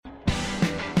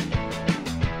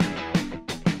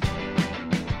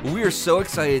We are so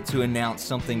excited to announce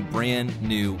something brand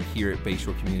new here at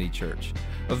Bayshore Community Church.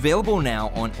 Available now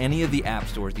on any of the app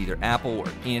stores, either Apple or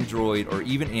Android or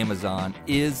even Amazon,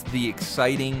 is the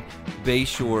exciting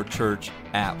Bayshore Church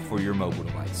app for your mobile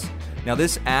device. Now,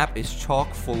 this app is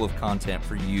chock full of content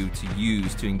for you to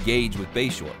use to engage with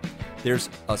Bayshore. There's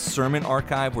a sermon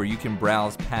archive where you can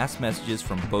browse past messages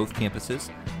from both campuses.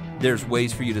 There's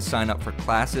ways for you to sign up for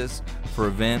classes, for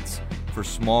events, for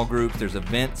small groups. There's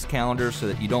events calendars so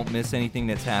that you don't miss anything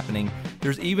that's happening.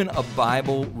 There's even a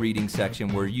Bible reading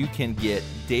section where you can get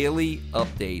daily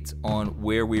updates on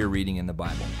where we are reading in the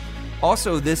Bible.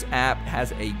 Also, this app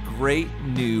has a great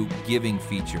new giving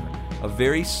feature, a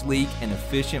very sleek and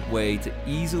efficient way to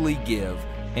easily give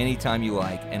anytime you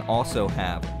like and also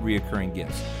have reoccurring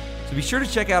gifts. So be sure to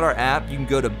check out our app. You can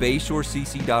go to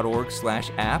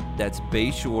bayshorecc.org/app. That's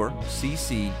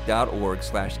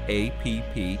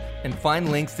bayshorecc.org/app and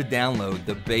find links to download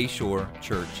the Bayshore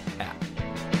Church app.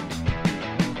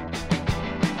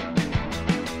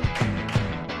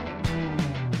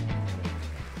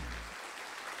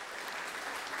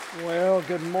 Well,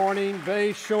 good morning,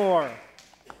 Bayshore.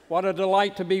 What a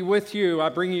delight to be with you. I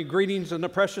bring you greetings in the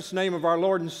precious name of our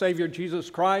Lord and Savior Jesus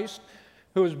Christ,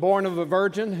 who was born of a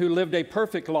virgin, who lived a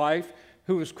perfect life,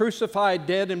 who was crucified,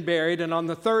 dead, and buried, and on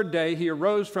the third day he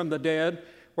arose from the dead,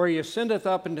 where he ascendeth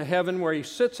up into heaven, where he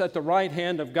sits at the right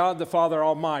hand of God the Father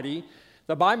Almighty.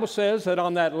 The Bible says that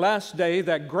on that last day,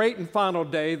 that great and final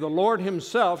day, the Lord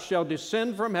himself shall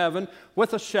descend from heaven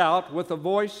with a shout, with the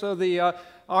voice of the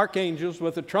archangels,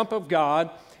 with the trump of God.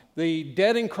 The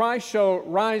dead in Christ shall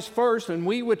rise first, and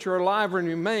we which are alive and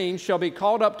remain shall be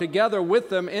caught up together with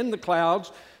them in the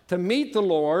clouds to meet the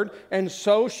Lord, and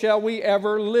so shall we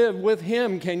ever live with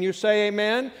him. Can you say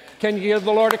amen? Can you give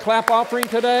the Lord a clap offering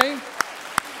today?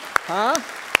 Huh?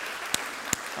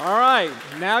 All right,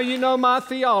 now you know my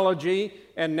theology,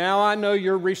 and now I know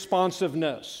your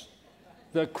responsiveness.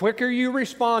 The quicker you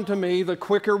respond to me, the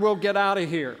quicker we'll get out of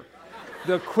here.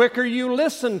 The quicker you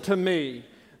listen to me,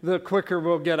 the quicker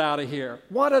we'll get out of here.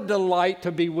 What a delight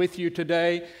to be with you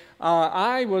today.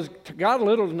 I got a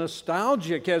little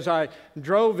nostalgic as I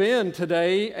drove in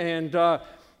today and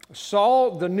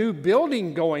saw the new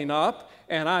building going up,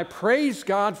 and I praise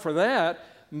God for that.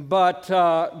 But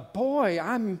boy,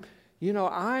 I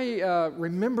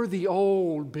remember the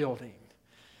old building,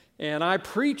 and I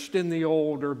preached in the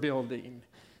older building,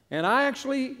 and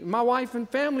my wife and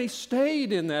family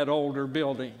stayed in that older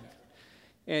building.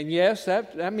 And yes,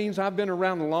 that means I've been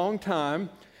around a long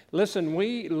time. Listen,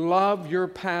 we love your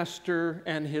pastor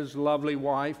and his lovely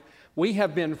wife. We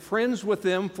have been friends with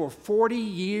them for 40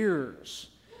 years.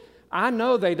 I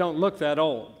know they don't look that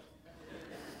old.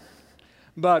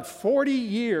 But 40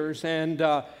 years, and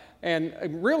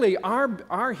really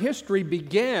our history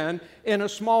began in a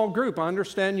small group. I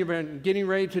understand you've been getting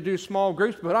ready to do small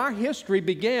groups, but our history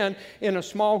began in a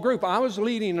small group. I was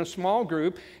leading a small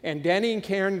group, and Danny and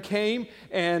Karen came,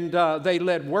 and they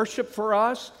led worship for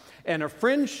us. And a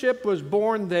friendship was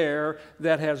born there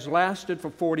that has lasted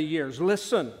for 40 years.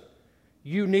 Listen,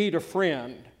 you need a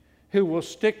friend who will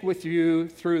stick with you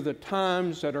through the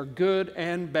times that are good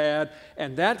and bad.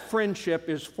 And that friendship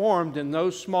is formed in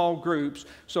those small groups.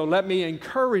 So let me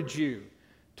encourage you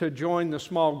to join the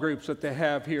small groups that they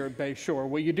have here at Bayshore.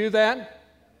 Will you do that?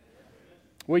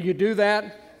 Will you do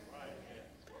that?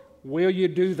 Will you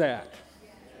do that?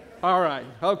 All right,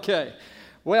 okay.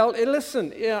 Well,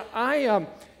 listen, I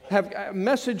have a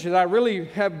message that I really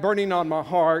have burning on my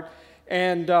heart,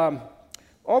 and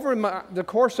over the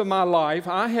course of my life,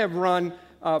 I have run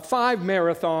 5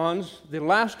 marathons. The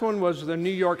last one was the New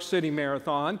York City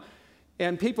Marathon,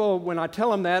 and people, when I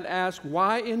tell them that, ask,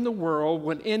 why in the world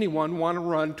would anyone want to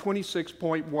run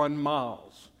 26.1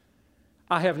 miles?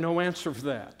 I have no answer for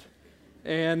that.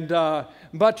 And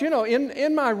but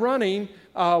in my running,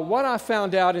 what I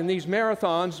found out in these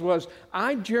marathons was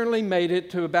I generally made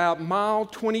it to about mile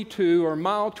 22 or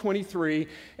mile 23,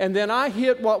 and then I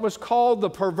hit what was called the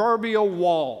proverbial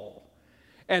wall.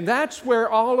 And that's where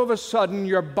all of a sudden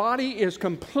your body is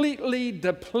completely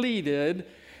depleted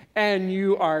and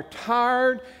you are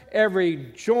tired.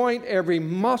 Every joint, every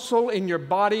muscle in your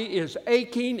body is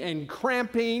aching and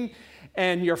cramping,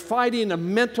 and you're fighting a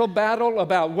mental battle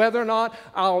about whether or not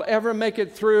I'll ever make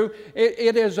it through.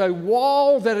 It is a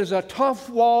wall that is a tough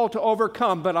wall to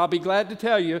overcome, but I'll be glad to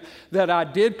tell you that I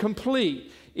did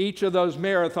complete each of those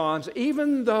marathons,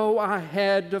 even though I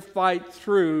had to fight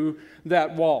through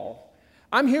that wall.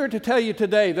 I'm here to tell you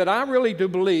today that I really do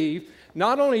believe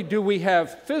not only do we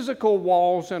have physical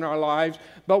walls in our lives,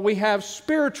 but we have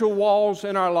spiritual walls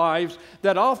in our lives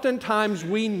that oftentimes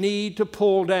we need to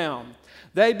pull down.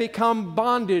 They become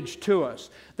bondage to us.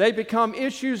 They become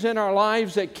issues in our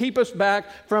lives that keep us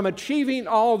back from achieving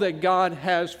all that God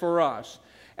has for us.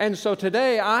 And so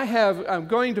today I'm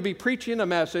going to be preaching a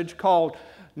message called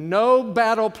No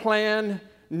Battle Plan,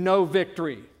 No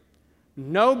Victory.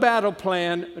 No battle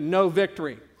plan, no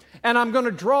victory. And I'm going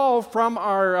to draw from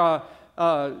our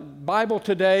Bible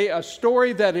today a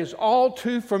story that is all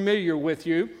too familiar with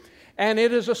you. And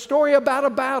it is a story about a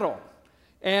battle.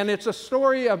 And it's a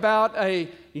story about a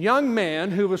young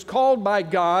man who was called by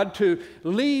God to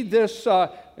lead this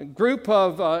group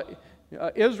of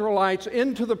Israelites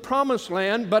into the promised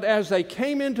land. But as they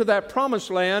came into that promised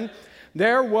land,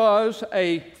 there was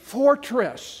a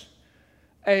fortress,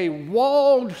 a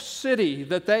walled city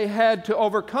that they had to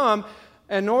overcome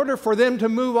in order for them to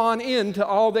move on into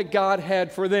all that God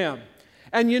had for them.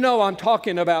 And you know I'm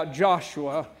talking about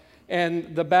Joshua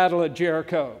and the Battle of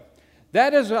Jericho.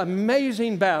 That is an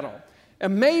amazing battle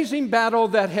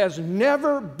that has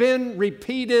never been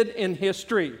repeated in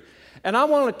history. And I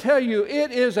want to tell you,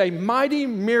 it is a mighty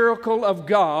miracle of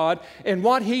God in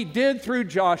what He did through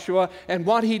Joshua and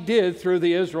what He did through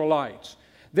the Israelites.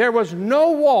 There was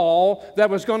no wall that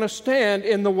was going to stand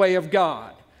in the way of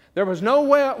God. There was no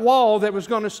wall that was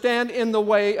going to stand in the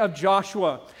way of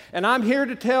Joshua. And I'm here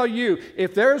to tell you,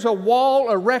 if there's a wall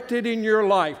erected in your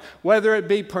life, whether it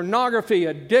be pornography,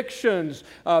 addictions,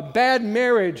 bad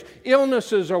marriage,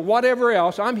 illnesses, or whatever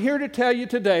else, I'm here to tell you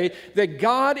today that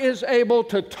God is able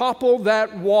to topple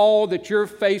that wall that you're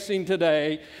facing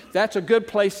today. That's a good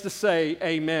place to say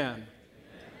amen.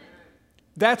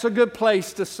 That's a good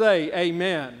place to say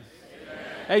amen.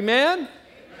 Amen? Amen?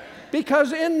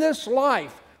 Because in this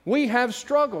life, we have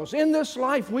struggles. In this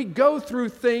life, we go through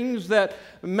things that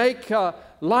make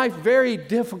life very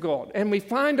difficult. And we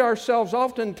find ourselves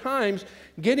oftentimes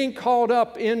getting caught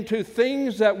up into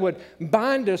things that would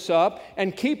bind us up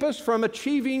and keep us from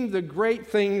achieving the great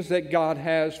things that God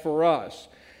has for us.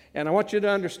 And I want you to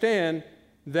understand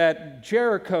that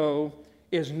Jericho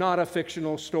is not a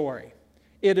fictional story.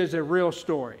 It is a real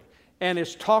story. And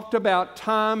it's talked about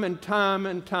time and time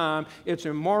and time. It's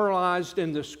immortalized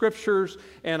in the Scriptures.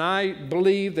 And I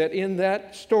believe that in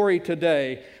that story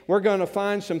today, we're going to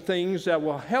find some things that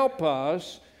will help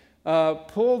us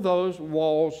pull those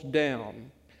walls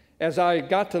down. As I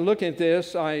got to look at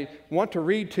this, I want to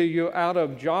read to you out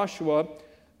of Joshua.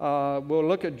 We'll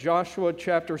look at Joshua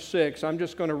chapter 6. I'm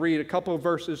just going to read a couple of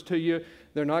verses to you.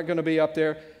 They're not going to be up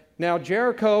there. Now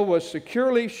Jericho was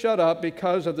securely shut up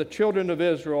because of the children of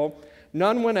Israel.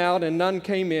 None went out and none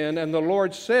came in. And the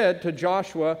Lord said to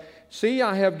Joshua, "See,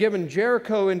 I have given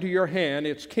Jericho into your hand,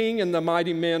 its king and the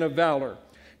mighty men of valor.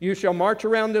 You shall march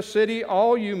around the city,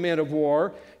 all you men of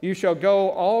war. You shall go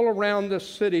all around the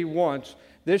city once.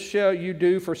 This shall you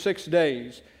do for 6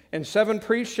 days. And 7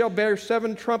 priests shall bear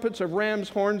 7 trumpets of ram's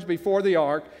horns before the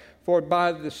ark. For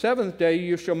by the 7th day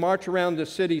you shall march around the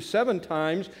city 7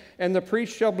 times, and the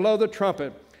priest shall blow the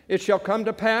trumpet. It shall come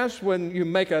to pass when you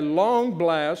make a long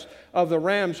blast of the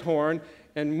ram's horn,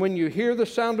 and when you hear the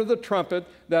sound of the trumpet,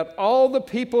 that all the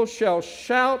people shall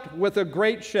shout with a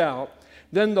great shout.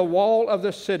 Then the wall of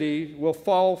the city will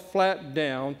fall flat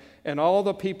down, and all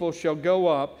the people shall go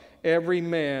up, every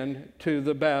man to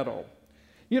the battle."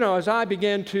 You know, as I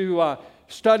began to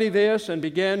study this and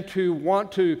began to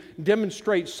want to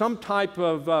demonstrate some type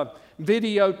of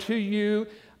video to you,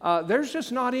 there's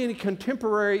just not any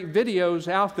contemporary videos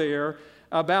out there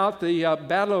about the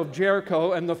Battle of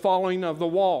Jericho and the falling of the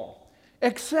wall,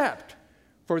 except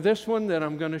for this one that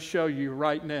I'm going to show you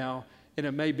right now, and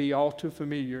it may be all too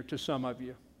familiar to some of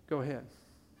you. Go ahead.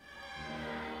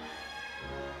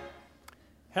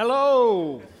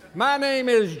 Hello, my name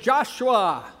is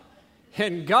Joshua,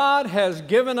 and God has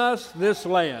given us this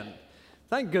land.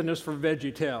 Thank goodness for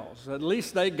VeggieTales. At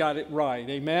least they got it right.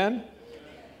 Amen?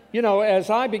 You know, as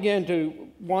I began to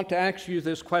want to ask you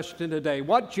this question today,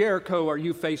 what Jericho are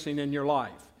you facing in your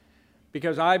life?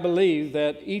 Because I believe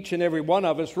that each and every one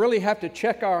of us really have to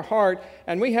check our heart,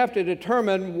 and we have to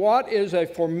determine what is a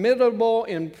formidable,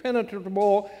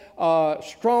 impenetrable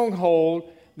stronghold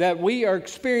that we are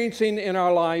experiencing in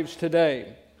our lives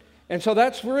today. And so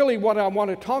that's really what I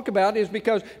want to talk about, is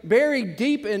because buried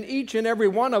deep in each and every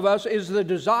one of us is the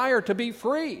desire to be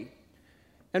free.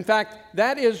 In fact,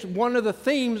 that is one of the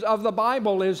themes of the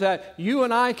Bible, is that you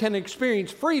and I can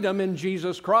experience freedom in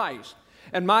Jesus Christ.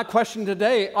 And my question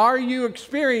today, are you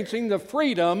experiencing the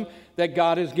freedom that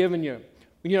God has given you?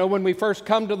 You know, when we first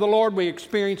come to the Lord, we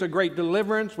experience a great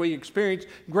deliverance, we experience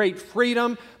great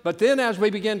freedom, but then as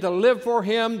we begin to live for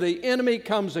Him, the enemy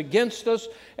comes against us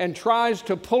and tries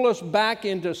to pull us back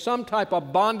into some type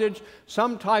of bondage,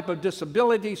 some type of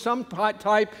disability, some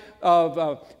type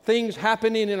of things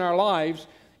happening in our lives,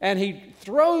 and he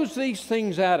throws these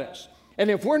things at us. And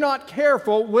if we're not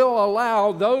careful, we'll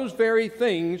allow those very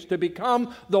things to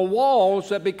become the walls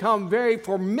that become very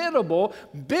formidable,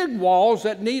 big walls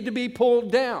that need to be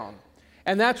pulled down.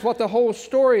 And that's what the whole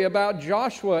story about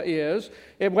Joshua is.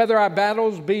 Whether our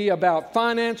battles be about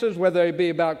finances, whether they be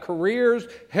about careers,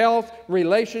 health,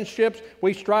 relationships,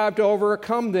 we strive to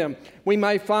overcome them. We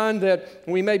may find that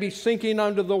we may be sinking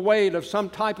under the weight of some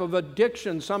type of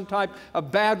addiction, some type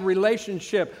of bad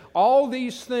relationship. All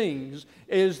these things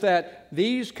is that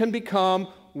these can become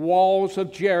walls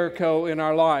of Jericho in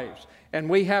our lives. And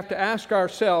we have to ask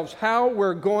ourselves how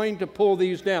we're going to pull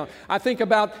these down. I think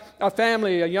about a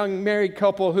family, a young married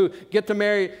couple who get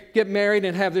married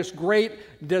and have this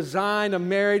great design of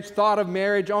marriage, thought of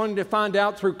marriage, only to find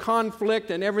out through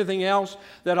conflict and everything else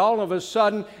that all of a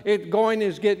sudden it's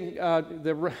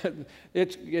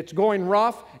going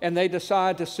rough, and they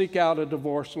decide to seek out a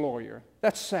divorce lawyer.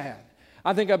 That's sad.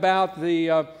 I think about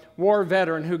the war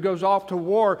veteran who goes off to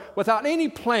war without any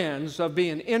plans of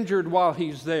being injured while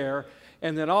he's there.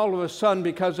 And then all of a sudden,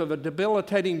 because of a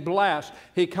debilitating blast,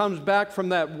 he comes back from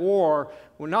that war,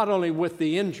 not only with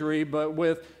the injury, but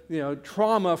with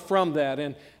trauma from that.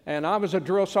 And I was a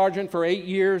drill sergeant for 8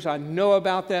 years. I know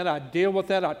about that. I deal with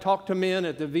that. I talk to men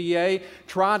at the VA,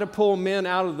 try to pull men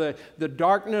out of the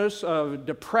darkness of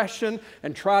depression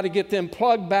and try to get them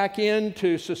plugged back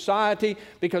into society.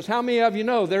 Because how many of you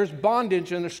know there's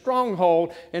bondage and a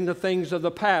stronghold in the things of the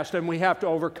past, and we have to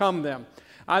overcome them.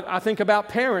 I think about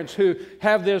parents who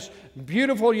have this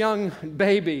beautiful young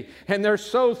baby, and they're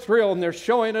so thrilled, and they're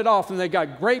showing it off, and they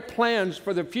got great plans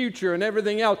for the future and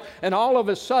everything else. And all of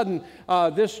a sudden,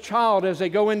 this child, as they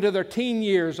go into their teen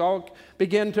years, all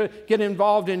begin to get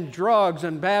involved in drugs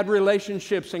and bad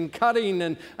relationships and cutting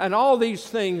and all these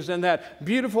things. And that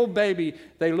beautiful baby,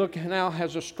 they look now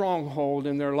has a stronghold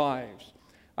in their lives.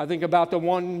 I think about the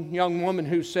one young woman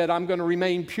who said, I'm going to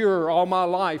remain pure all my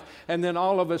life. And then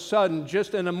all of a sudden,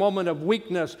 just in a moment of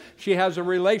weakness, she has a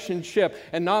relationship.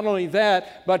 And not only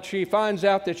that, but she finds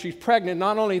out that she's pregnant.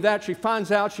 Not only that, she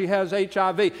finds out she has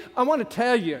HIV. I want to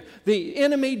tell you, the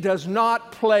enemy does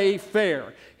not play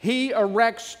fair. He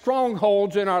erects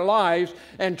strongholds in our lives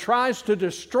and tries to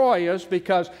destroy us,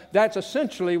 because that's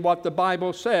essentially what the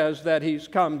Bible says that he's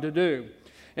come to do.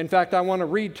 In fact, I want to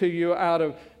read to you out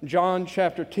of John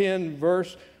chapter 10,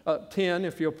 verse 10,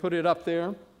 if you'll put it up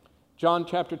there. John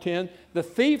chapter 10. The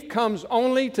thief comes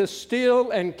only to steal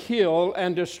and kill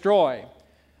and destroy.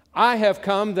 I have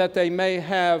come that they may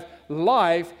have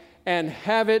life and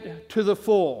have it to the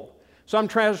full. Some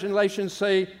translations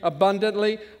say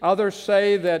abundantly. Others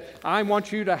say that I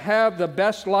want you to have the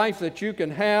best life that you can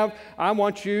have. I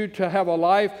want you to have a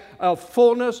life of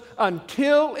fullness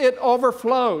until it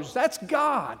overflows. That's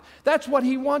God. That's what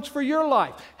He wants for your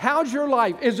life. How's your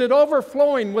life? Is it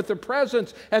overflowing with the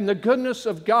presence and the goodness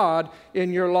of God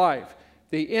in your life?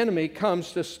 The enemy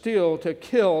comes to steal, to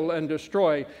kill, and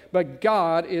destroy, but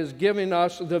God is giving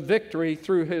us the victory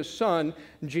through His Son,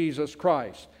 Jesus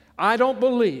Christ. I don't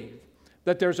believe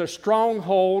that there's a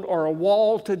stronghold or a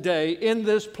wall today in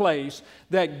this place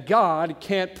that God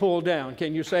can't pull down.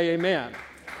 Can you say amen?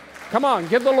 Come on,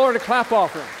 give the Lord a clap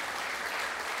offering.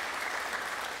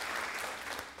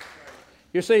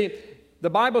 You see, the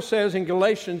Bible says in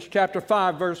Galatians chapter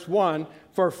 5, verse 1,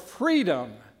 for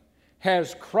freedom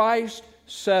has Christ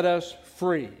set us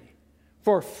free.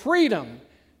 For freedom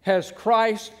has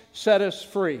Christ set us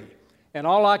free. And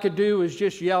all I could do is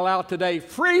just yell out today,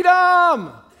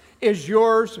 freedom is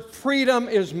yours, freedom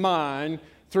is mine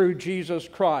through Jesus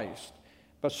Christ.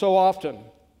 But so often,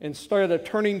 instead of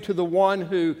turning to the one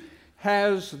who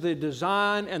has the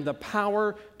design and the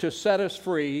power to set us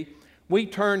free, we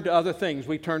turn to other things.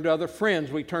 We turn to other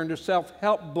friends. We turn to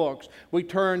self-help books. We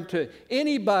turn to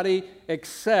anybody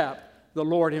except the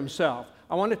Lord Himself.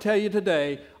 I want to tell you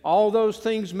today, all those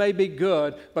things may be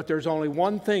good, but there's only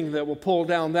one thing that will pull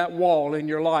down that wall in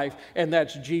your life, and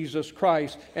that's Jesus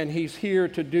Christ. And He's here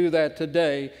to do that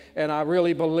today. And I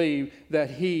really believe that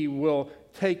He will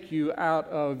take you out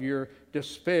of your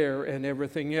despair and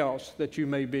everything else that you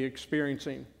may be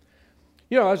experiencing.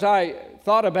 You know, as I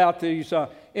thought about these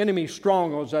enemy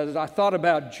strongholds, as I thought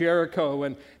about Jericho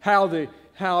and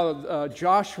how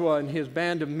Joshua and his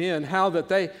band of men, how that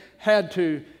they had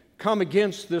to come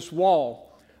against this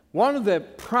wall. One of the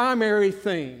primary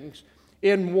things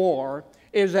in war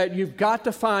is that you've got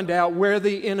to find out where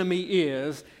the enemy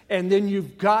is, and then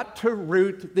you've got to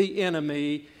root the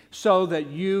enemy so that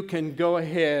you can go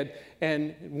ahead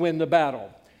and win the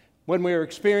battle. When we were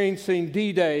experiencing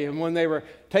D-Day and when they were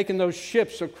taking those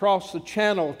ships across the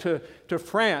channel to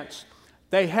France,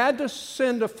 they had to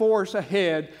send a force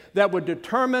ahead that would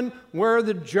determine where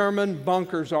the German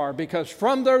bunkers are, because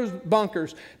from those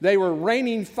bunkers, they were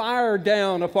raining fire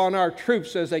down upon our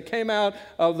troops as they came out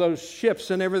of those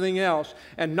ships and everything else.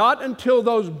 And not until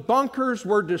those bunkers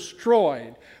were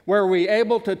destroyed were we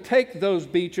able to take those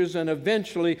beaches and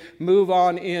eventually move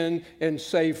on in and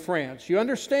save France. You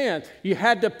understand? You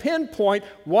had to pinpoint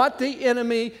what the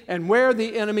enemy and where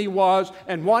the enemy was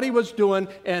and what he was doing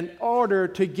in order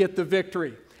to get the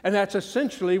victory. And that's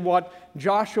essentially what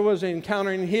Joshua was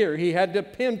encountering here. He had to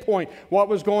pinpoint what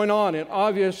was going on, and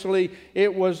obviously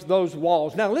it was those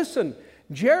walls. Now listen,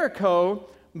 Jericho,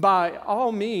 by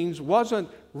all means, wasn't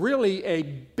really a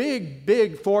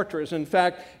big fortress. In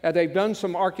fact, they've done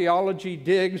some archaeology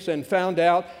digs and found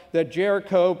out that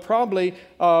Jericho probably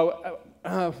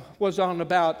was on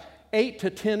about 8 to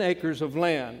 10 acres of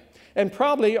land, and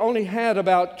probably only had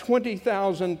about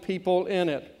 20,000 people in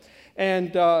it.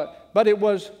 And but it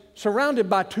was surrounded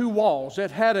by two walls.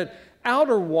 It had an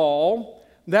outer wall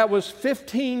that was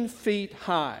 15 feet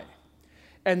high,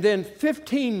 and then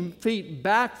 15 feet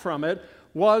back from it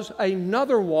was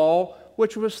another wall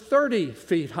which was 30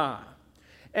 feet high.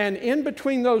 And in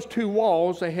between those two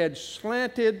walls, they had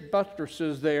slanted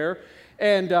buttresses there.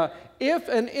 And if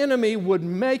an enemy would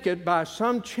make it by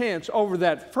some chance over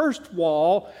that first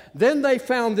wall, then they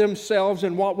found themselves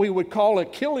in what we would call a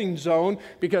killing zone,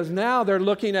 because now they're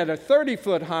looking at a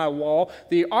 30-foot high wall.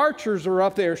 The archers are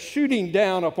up there shooting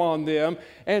down upon them.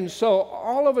 And so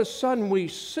all of a sudden we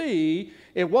see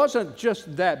it wasn't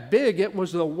just that big, it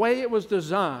was the way it was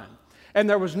designed. And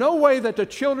there was no way that the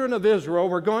children of Israel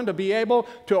were going to be able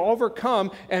to overcome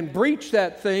and breach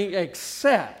that thing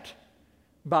except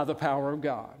by the power of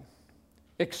God.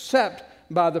 Except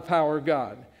by the power of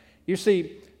God. You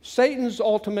see, Satan's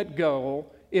ultimate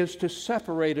goal is to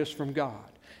separate us from God.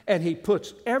 And he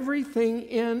puts everything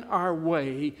in our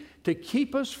way to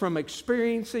keep us from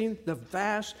experiencing the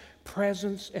vast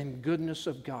presence and goodness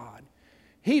of God.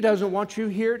 He doesn't want you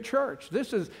here at church.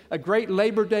 This is a great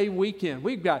Labor Day weekend.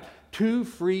 We've got 2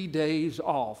 free days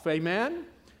off. Amen?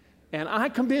 And I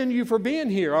commend you for being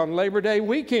here on Labor Day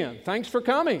weekend. Thanks for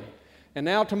coming. And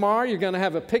now tomorrow you're going to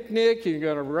have a picnic. You're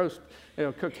going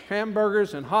to cook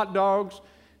hamburgers and hot dogs.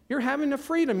 You're having a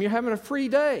freedom. You're having a free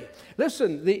day.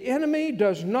 Listen, the enemy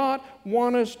does not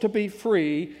want us to be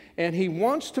free, and he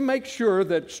wants to make sure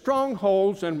that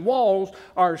strongholds and walls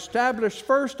are established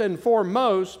first and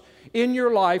foremost in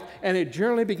your life, and it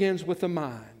generally begins with the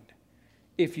mind.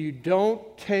 If you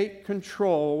don't take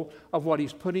control of what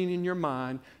he's putting in your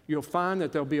mind, you'll find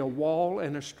that there'll be a wall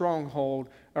and a stronghold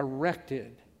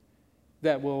erected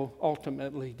that will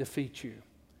ultimately defeat you.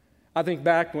 I think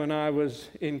back when I was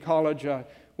in college, I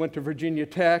went to Virginia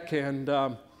Tech, and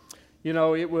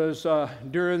it was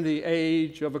during the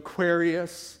age of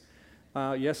Aquarius.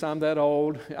 Yes, I'm that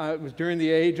old. It was during the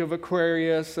age of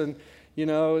Aquarius, and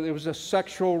it was a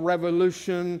sexual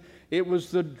revolution. It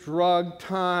was the drug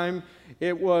time.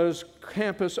 It was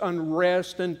campus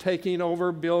unrest and taking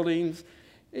over buildings.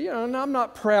 And I'm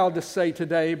not proud to say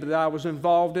today, but I was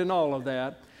involved in all of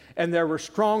that. And there were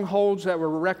strongholds that were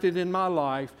erected in my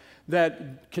life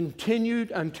that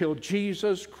continued until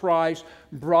Jesus Christ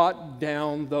brought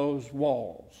down those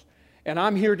walls. And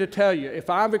I'm here to tell you, if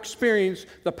I've experienced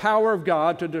the power of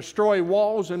God to destroy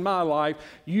walls in my life,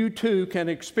 you too can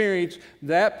experience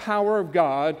that power of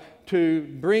God to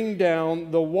bring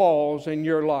down the walls in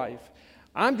your life.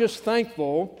 I'm just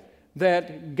thankful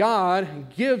that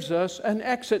God gives us an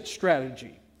exit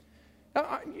strategy.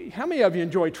 How many of you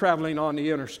enjoy traveling on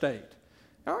the interstate?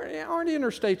 Aren't the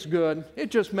interstates good?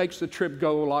 It just makes the trip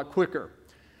go a lot quicker.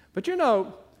 But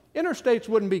interstates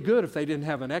wouldn't be good if they didn't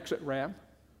have an exit ramp.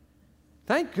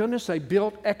 Thank goodness they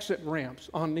built exit ramps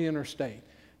on the interstate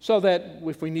so that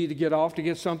if we need to get off to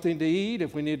get something to eat,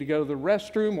 if we need to go to the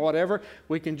restroom, whatever,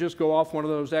 we can just go off one of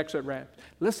those exit ramps.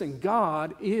 Listen,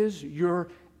 God is your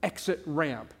exit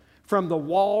ramp from the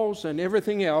walls and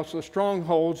everything else, the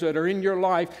strongholds that are in your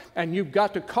life, and you've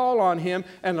got to call on Him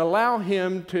and allow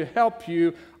Him to help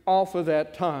you off of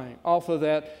that time, off of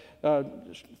that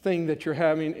thing that you're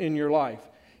having in your life.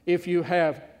 If you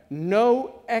have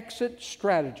no exit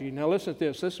strategy. Now listen to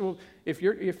this. If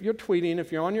you're tweeting, if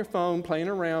you're on your phone playing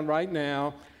around right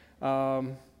now,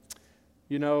 I'll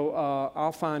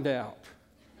find out.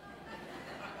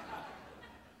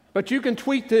 But you can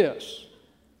tweet this.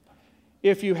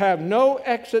 If you have no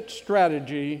exit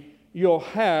strategy, you'll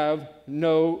have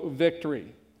no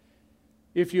victory.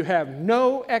 If you have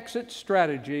no exit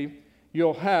strategy,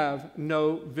 you'll have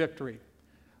no victory.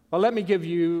 Well, let me give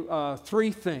you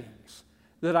 3 things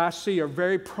that I see are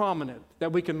very prominent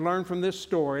that we can learn from this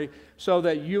story so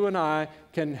that you and I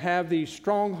can have these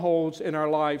strongholds in our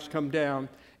lives come down.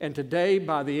 And today,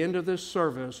 by the end of this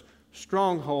service,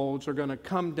 strongholds are going to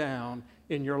come down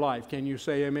in your life. Can you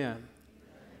say amen?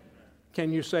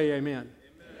 Can you say amen?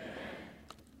 Amen.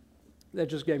 That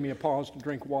just gave me a pause to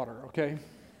drink water, okay?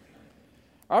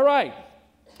 All right.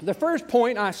 The first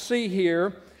point I see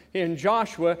here in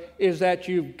Joshua is that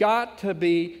you've got to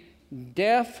be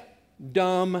deaf,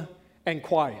 dumb, and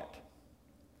quiet.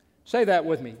 Say that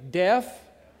with me. Deaf,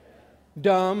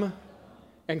 dumb,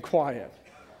 and quiet.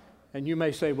 And you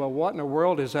may say, well, what in the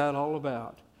world is that all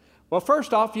about? Well,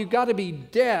 first off, you've got to be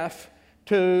deaf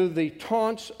to the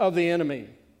taunts of the enemy.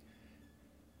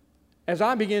 As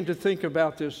I begin to think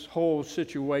about this whole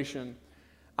situation,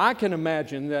 I can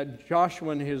imagine that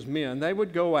Joshua and his men, they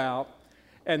would go out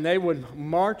and they would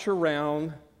march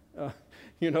around,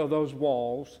 those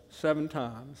walls 7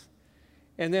 times.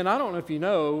 And then, I don't know if you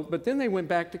know, but then they went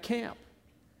back to camp.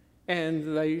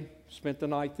 And they spent the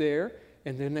night there.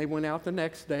 And then they went out the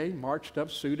next day, marched up,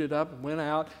 suited up, went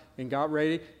out and got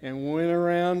ready and went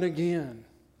around again.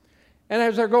 And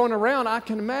as they're going around, I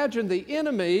can imagine the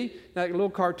enemy, that little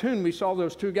cartoon, we saw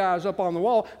those 2 guys up on the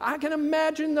wall. I can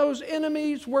imagine those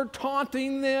enemies were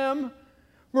taunting them,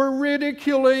 were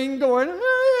ridiculing, going,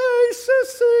 hey,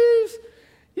 sissies,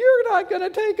 you're not going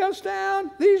to take us down.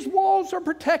 These walls are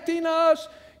protecting us.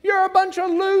 You're a bunch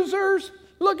of losers.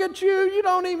 Look at you. You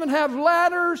don't even have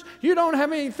ladders. You don't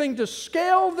have anything to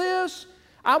scale this.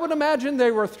 I would imagine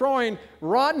they were throwing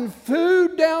rotten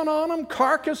food down on them,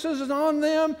 carcasses on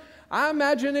them. I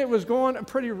imagine it was going a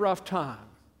pretty rough time.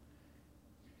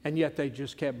 And yet they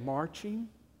just kept marching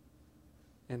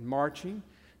and marching.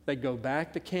 They go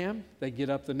back to camp. They get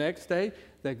up the next day.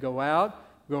 They go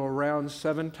out, go around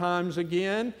 7 times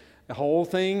again. The whole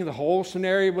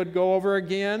scenario would go over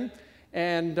again.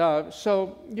 And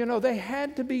so, they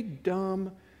had to be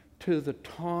dumb to the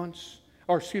taunts,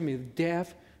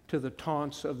 deaf to the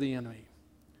taunts of the enemy.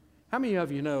 How many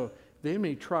of you know the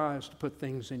enemy tries to put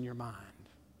things in your mind?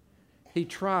 He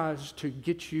tries to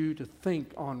get you to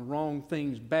think on wrong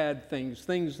things, bad things,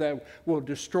 things that will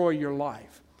destroy your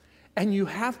life. And you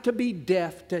have to be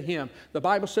deaf to him. The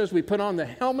Bible says we put on the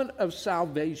helmet of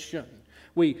salvation.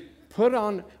 We put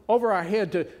on over our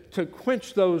head to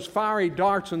quench those fiery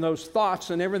darts and those thoughts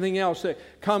and everything else that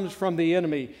comes from the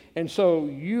enemy. And so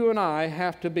you and I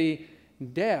have to be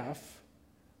deaf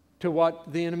to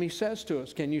what the enemy says to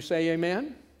us. Can you say amen?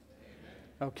 Amen.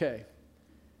 Okay.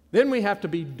 Then we have to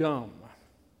be dumb.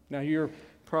 Now you're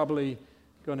probably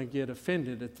going to get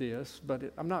offended at this,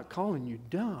 but I'm not calling you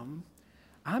dumb.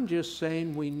 I'm just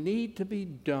saying we need to be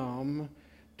dumb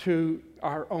to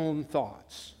our own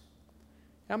thoughts.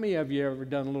 How many of you ever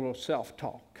done a little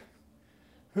self-talk?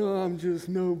 Oh, I'm just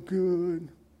no good.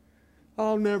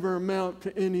 I'll never amount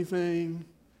to anything.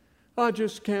 I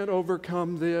just can't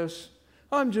overcome this.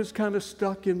 I'm just kind of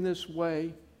stuck in this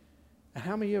way. And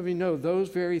how many of you know those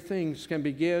very things can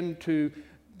begin to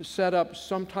set up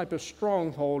some type of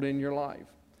stronghold in your life?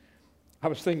 I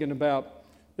was thinking about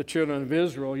the children of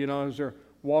Israel, as they're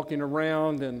walking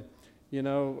around and,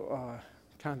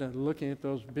 kind of looking at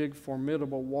those big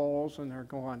formidable walls, and they're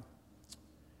going,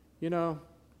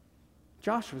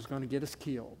 Joshua's going to get us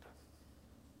killed.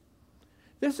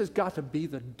 This has got to be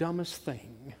the dumbest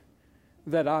thing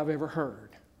that I've ever heard.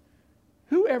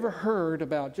 Who ever heard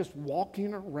about just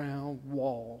walking around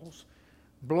walls,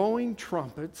 blowing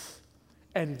trumpets,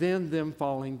 and then them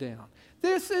falling down?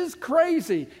 This is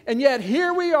crazy. And yet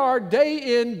here we are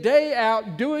day in, day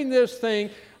out doing this thing.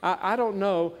 I don't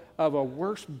know of a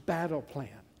worse battle plan.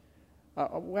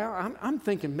 I'm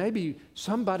thinking maybe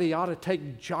somebody ought to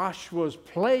take Joshua's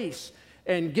place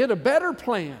and get a better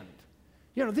plan.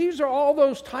 These are all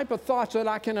those type of thoughts that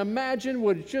I can imagine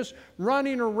would just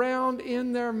running around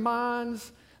in their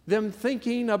minds, them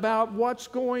thinking about what's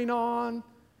going on,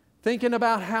 thinking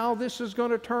about how this is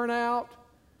going to turn out.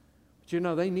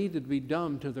 But they needed to be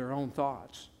dumb to their own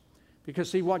thoughts.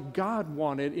 Because see, what God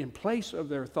wanted in place of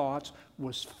their thoughts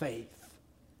was faith.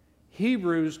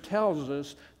 Hebrews tells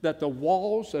us that the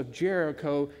walls of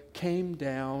Jericho came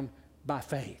down by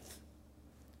faith.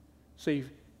 See,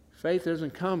 faith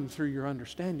doesn't come through your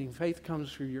understanding. Faith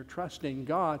comes through your trust in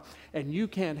God. And you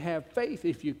can't have faith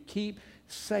if you keep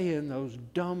saying those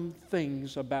dumb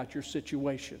things about your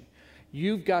situation.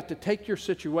 You've got to take your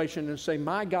situation and say,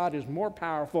 my God is more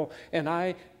powerful, and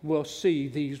I will see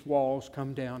these walls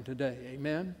come down today.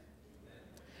 Amen?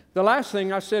 The last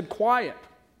thing I said, quiet.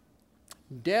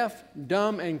 Deaf,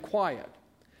 dumb, and quiet.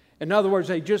 In other words,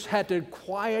 they just had to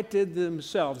quiet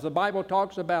themselves. The Bible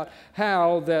talks about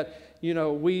how that,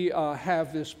 we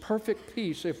have this perfect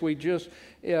peace if we just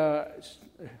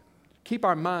keep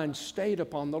our minds stayed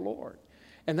upon the Lord.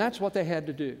 And that's what they had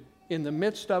to do. In the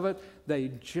midst of it,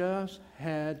 they just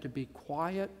had to be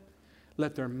quiet,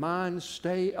 let their minds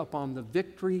stay upon the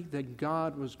victory that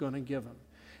God was going to give them.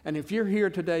 And if you're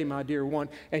here today, my dear one,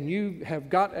 and you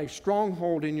have got a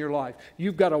stronghold in your life,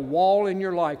 you've got a wall in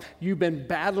your life, you've been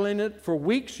battling it for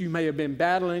weeks, you may have been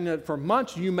battling it for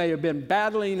months, you may have been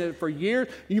battling it for years,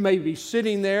 you may be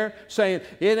sitting there saying,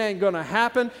 it ain't going to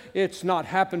happen, it's not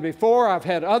happened before, I've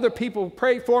had other people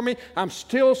pray for me, I'm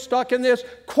still stuck in this.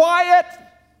 Quiet!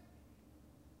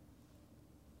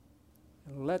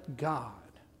 And let God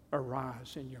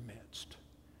arise in your midst.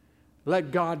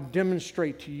 Let God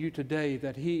demonstrate to you today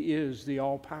that He is the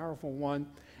all-powerful one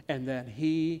and that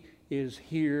He is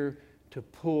here to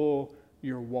pull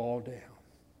your wall down.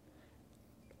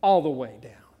 All the way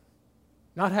down.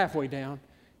 Not halfway down.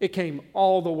 It came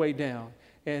all the way down.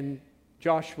 And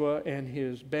Joshua and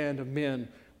his band of men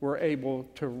were able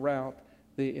to rout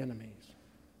the enemies.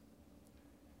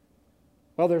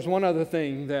 Well, there's one other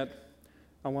thing that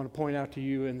I want to point out to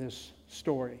you in this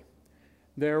story.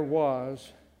 There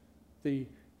was the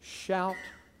shout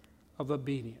of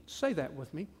obedience. Say that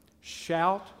with me.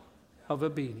 Shout of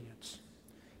obedience.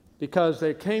 Because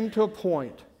there came to a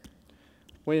point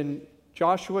when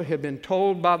Joshua had been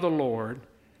told by the Lord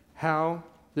how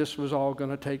this was all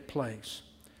going to take place,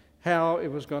 how it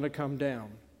was going to come down.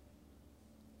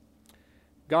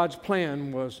 God's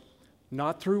plan was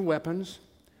not through weapons,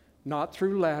 not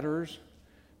through ladders,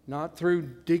 not through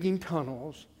digging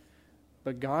tunnels,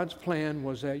 but God's plan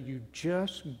was that you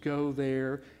just go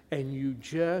there and you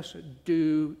just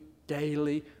do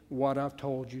daily what I've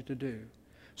told you to do.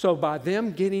 So by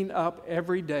them getting up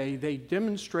every day, they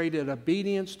demonstrated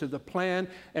obedience to the plan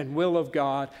and will of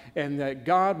God, and that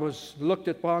God was looked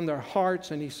upon their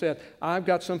hearts and He said, I've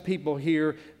got some people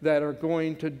here that are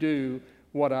going to do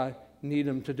what I need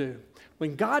them to do.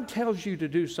 When God tells you to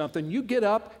do something, you get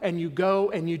up and you go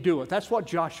and you do it. That's what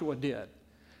Joshua did.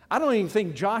 I don't even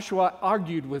think Joshua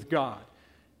argued with God.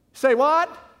 Say,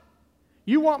 what?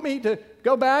 You want me to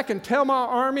go back and tell my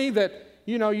army that,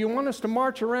 you want us to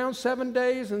march around 7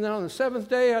 days, and then on the seventh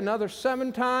day another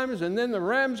 7 times, and then the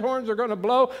ram's horns are going to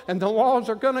blow and the walls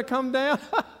are going to come down?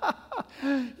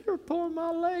 You're pulling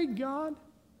my leg, God.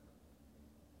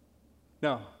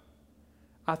 No.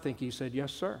 I think he said,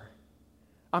 yes, sir.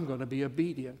 I'm going to be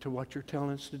obedient to what you're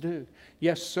telling us to do.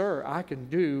 Yes, sir, I can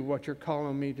do what you're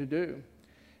calling me to do.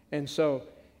 And so,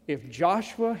 if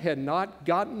Joshua had not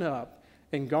gotten up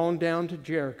and gone down to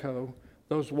Jericho,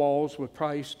 those walls would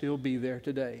probably still be there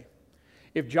today.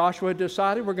 If Joshua had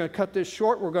decided, we're going to cut this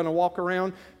short, we're going to walk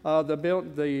around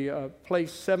the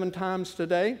place 7 times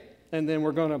today, and then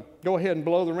we're going to go ahead and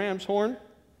blow the ram's horn.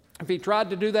 If he tried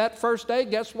to do that first day,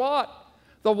 guess what?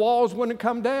 The walls wouldn't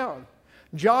come down.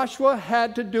 Joshua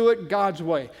had to do it God's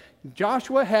way.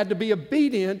 Joshua had to be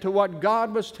obedient to what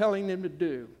God was telling him to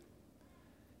do.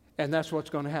 And that's what's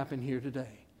going to happen here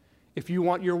today. If you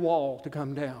want your wall to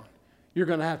come down, you're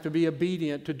going to have to be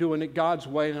obedient to doing it God's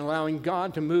way and allowing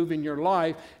God to move in your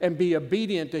life and be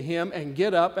obedient to Him and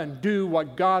get up and do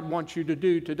what God wants you to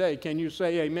do today. Can you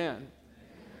say amen? Amen.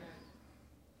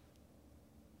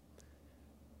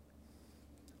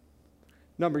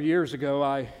 A number of years ago,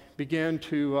 I began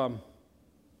to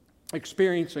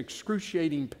experience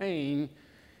excruciating pain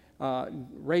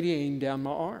radiating down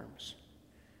my arms.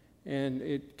 And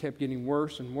it kept getting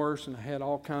worse and worse, and I had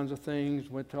all kinds of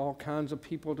things, went to all kinds of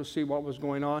people to see what was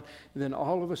going on. And then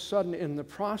all of a sudden, in the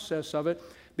process of it,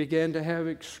 began to have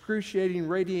excruciating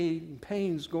radiating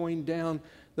pains going down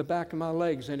the back of my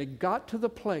legs. And it got to the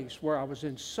place where I was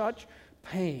in such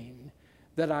pain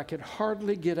that I could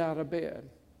hardly get out of bed.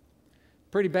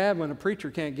 Pretty bad when a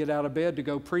preacher can't get out of bed to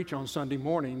go preach on Sunday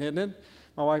morning, isn't it?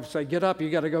 My wife would say, get up,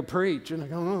 you got to go preach. And I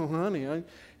go, oh, honey.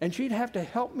 And she'd have to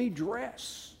help me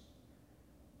dress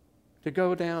to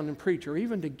go down and preach, or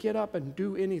even to get up and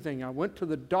do anything. I went to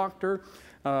the doctor,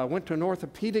 went to an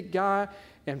orthopedic guy,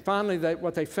 and finally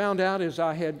what they found out is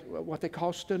I had what they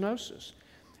call stenosis.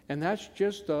 And that's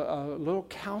just a little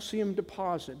calcium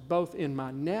deposit, both in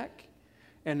my neck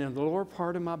and in the lower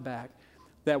part of my back,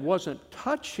 that wasn't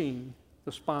touching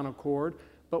the spinal cord,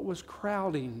 but was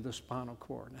crowding the spinal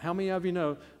cord. How many of you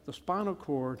know the spinal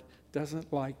cord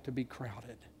doesn't like to be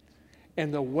crowded?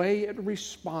 And the way it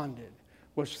responded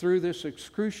was through this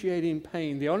excruciating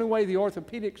pain. The only way the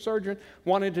orthopedic surgeon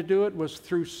wanted to do it was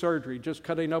through surgery, just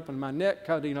cutting open my neck,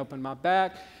 cutting open my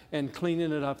back, and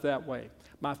cleaning it up that way.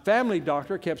 My family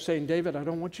doctor kept saying, David, I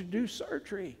don't want you to do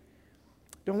surgery.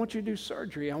 Don't want you to do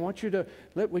surgery. I want you to,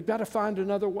 we've got to find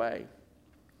another way.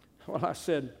 Well, I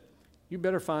said, you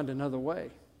better find another way,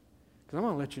 because I'm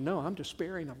going to let you know I'm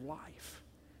despairing of life.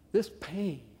 This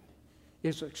pain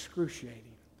is excruciating.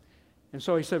 And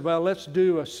so he said, well, let's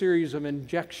do a series of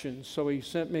injections. So he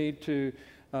sent me to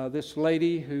this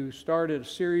lady who started a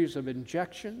series of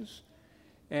injections.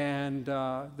 And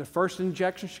the first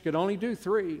injection, she could only do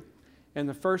 3. And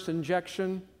the first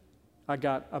injection, I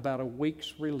got about a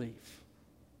week's relief.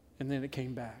 And then it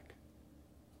came back.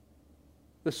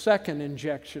 The second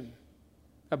injection,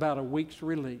 about a week's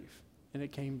relief. And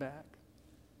it came back.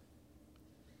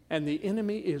 And the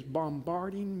enemy is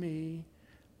bombarding me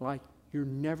like, you're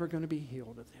never going to be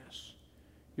healed of this.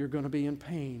 You're going to be in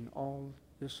pain all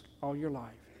your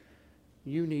life.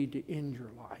 You need to end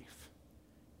your life.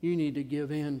 You need to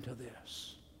give in to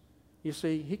this. You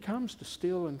see, he comes to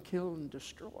steal and kill and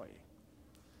destroy.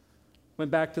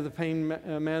 Went back to the pain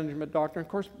management doctor. And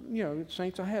of course, you know,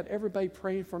 saints, I had everybody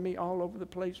praying for me all over the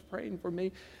place, praying for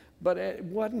me. But it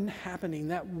wasn't happening.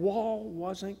 That wall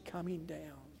wasn't coming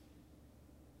down.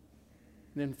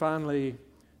 And then finally,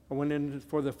 I went in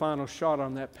for the final shot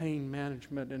on that pain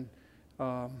management, and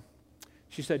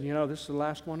she said, you know, this is the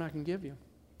last one I can give you.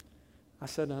 I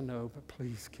said, I know, but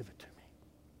please give it to me.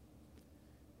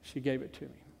 She gave it to me.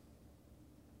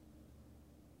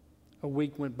 A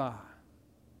week went by.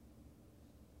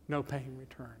 No pain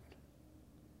returned.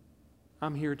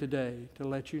 I'm here today to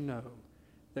let you know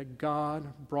that God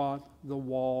brought the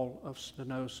wall of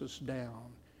stenosis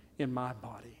down in my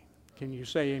body. Can you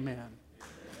say amen?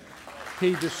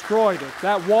 He destroyed it.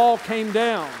 That wall came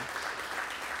down.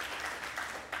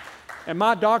 And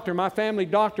my doctor, my family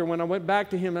doctor, when I went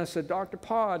back to him, I said, Dr.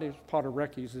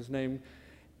 Poderecki is his name.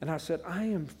 And I said, I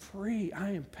am free.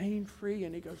 I am pain-free.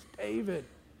 And he goes, David,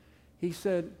 he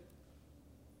said,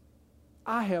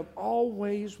 I have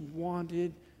always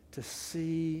wanted to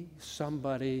see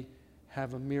somebody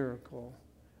have a miracle,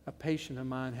 a patient of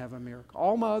mine have a miracle.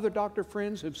 All my other doctor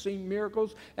friends have seen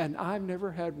miracles, and I've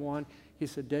never had one. He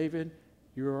said, David,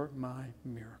 you're my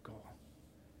miracle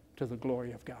to the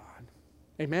glory of God.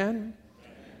 Amen? Amen?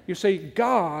 You see,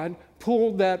 God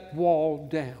pulled that wall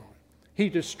down. He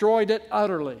destroyed it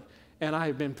utterly. And I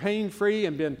have been pain-free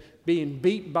and been being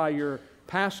beat by your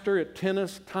pastor at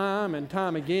tennis time and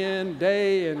time again,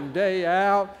 day in, day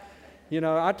out. You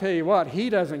know, I tell you what, he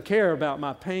doesn't care about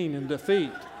my pain and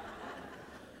defeat.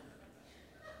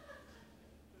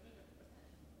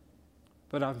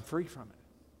 But I'm free from it.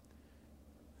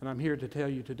 And I'm here to tell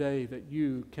you today that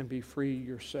you can be free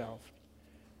yourself.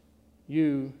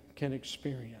 You can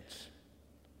experience.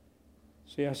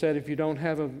 See, I said if you don't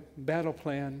have a battle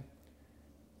plan,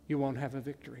 you won't have a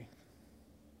victory.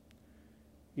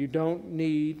 You don't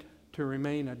need to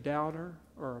remain a doubter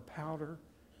or a pouter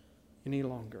any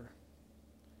longer.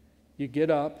 You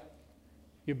get up,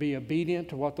 you be obedient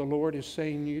to what the Lord is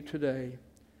saying to you today,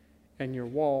 and your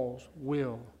walls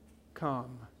will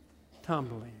come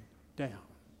tumbling down.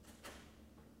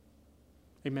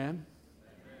 Amen?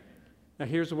 Now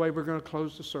here's the way we're going to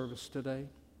close the service today.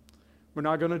 We're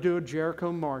not going to do a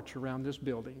Jericho march around this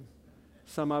building.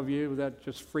 Some of you, that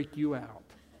just freak you out.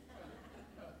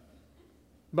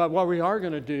 But what we are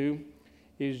going to do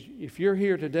is, if you're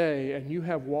here today and you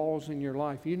have walls in your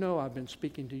life, you know I've been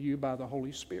speaking to you by the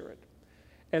Holy Spirit.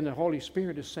 And the Holy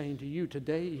Spirit is saying to you,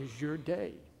 today is your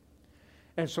day.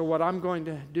 And so what I'm going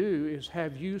to do is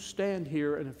have you stand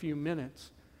here in a few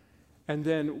minutes, and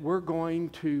then we're going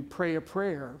to pray a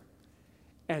prayer,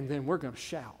 and then we're going to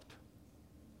shout.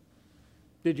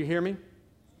 Did you hear me?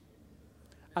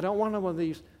 I don't want one of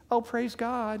these, oh, praise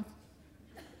God.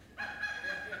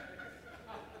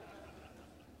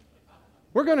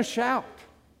 We're going to shout.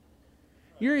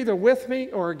 You're either with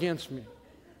me or against me.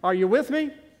 Are you with me?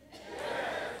 Yes.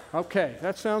 Okay,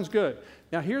 that sounds good.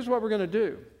 Now here's what we're going to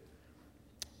do.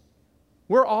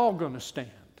 We're all going to stand,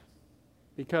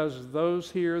 because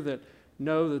those here that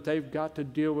know that they've got to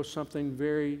deal with something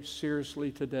very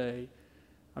seriously today,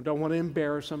 I don't want to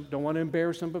embarrass them. Don't want to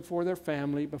embarrass them before their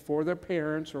family, before their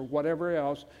parents, or whatever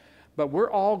else. But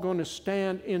we're all going to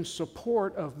stand in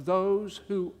support of those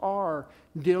who are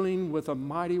dealing with a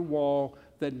mighty wall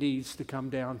that needs to come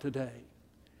down today.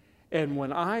 And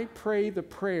when I pray the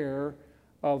prayer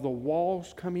of the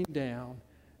walls coming down,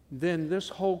 then this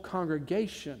whole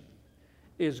congregation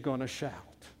is going to shout.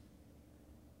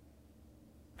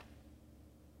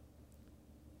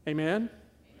 Amen?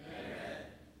 Amen.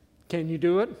 Can you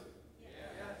do it? Yes.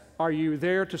 Are you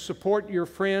there to support your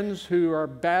friends who are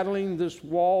battling this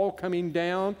wall coming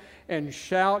down, and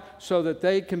shout so that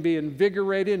they can be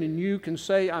invigorated and you can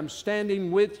say, I'm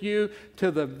standing with you to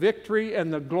the victory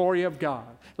and the glory of God?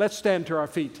 Let's stand to our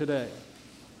feet today.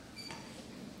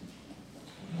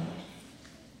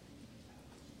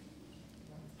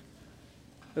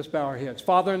 Let's bow our heads.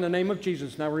 Father, in the name of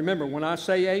Jesus, now remember, when I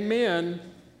say amen,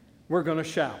 we're going to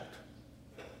shout,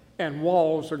 and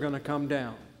walls are going to come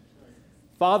down.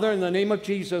 Father, in the name of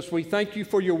Jesus, we thank you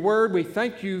for your word. We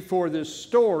thank you for this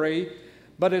story,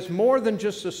 but it's more than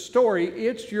just a story.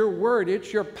 It's your word.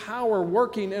 It's your power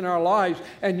working in our lives,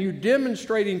 and you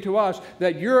demonstrating to us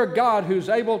that you're a God who's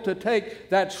able to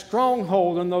take that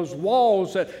stronghold and those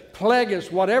walls that plague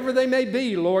us, whatever they may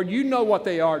be, Lord. You know what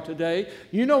they are today.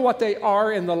 You know what they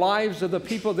are in the lives of the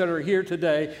people that are here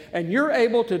today, and you're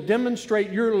able to demonstrate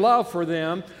your love for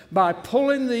them by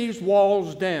pulling these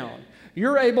walls down.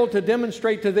 You're able to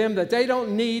demonstrate to them that they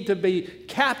don't need to be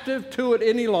captive to it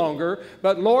any longer,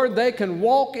 but Lord, they can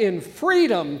walk in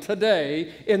freedom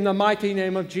today in the mighty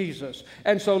name of Jesus.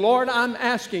 And so, Lord, I'm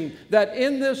asking that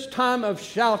in this time of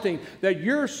shouting, that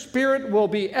your Spirit will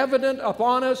be evident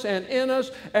upon us and in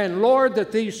us, and Lord,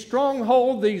 that these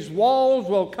strongholds, these walls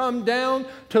will come down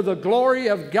to the glory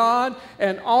of God.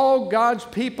 And all God's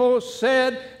people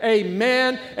said,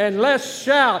 amen, and let's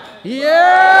shout,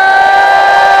 yeah!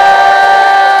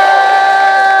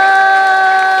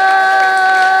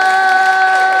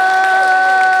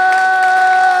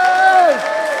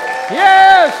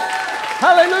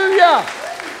 Hallelujah!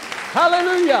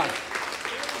 Hallelujah!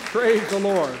 Praise the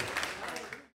Lord.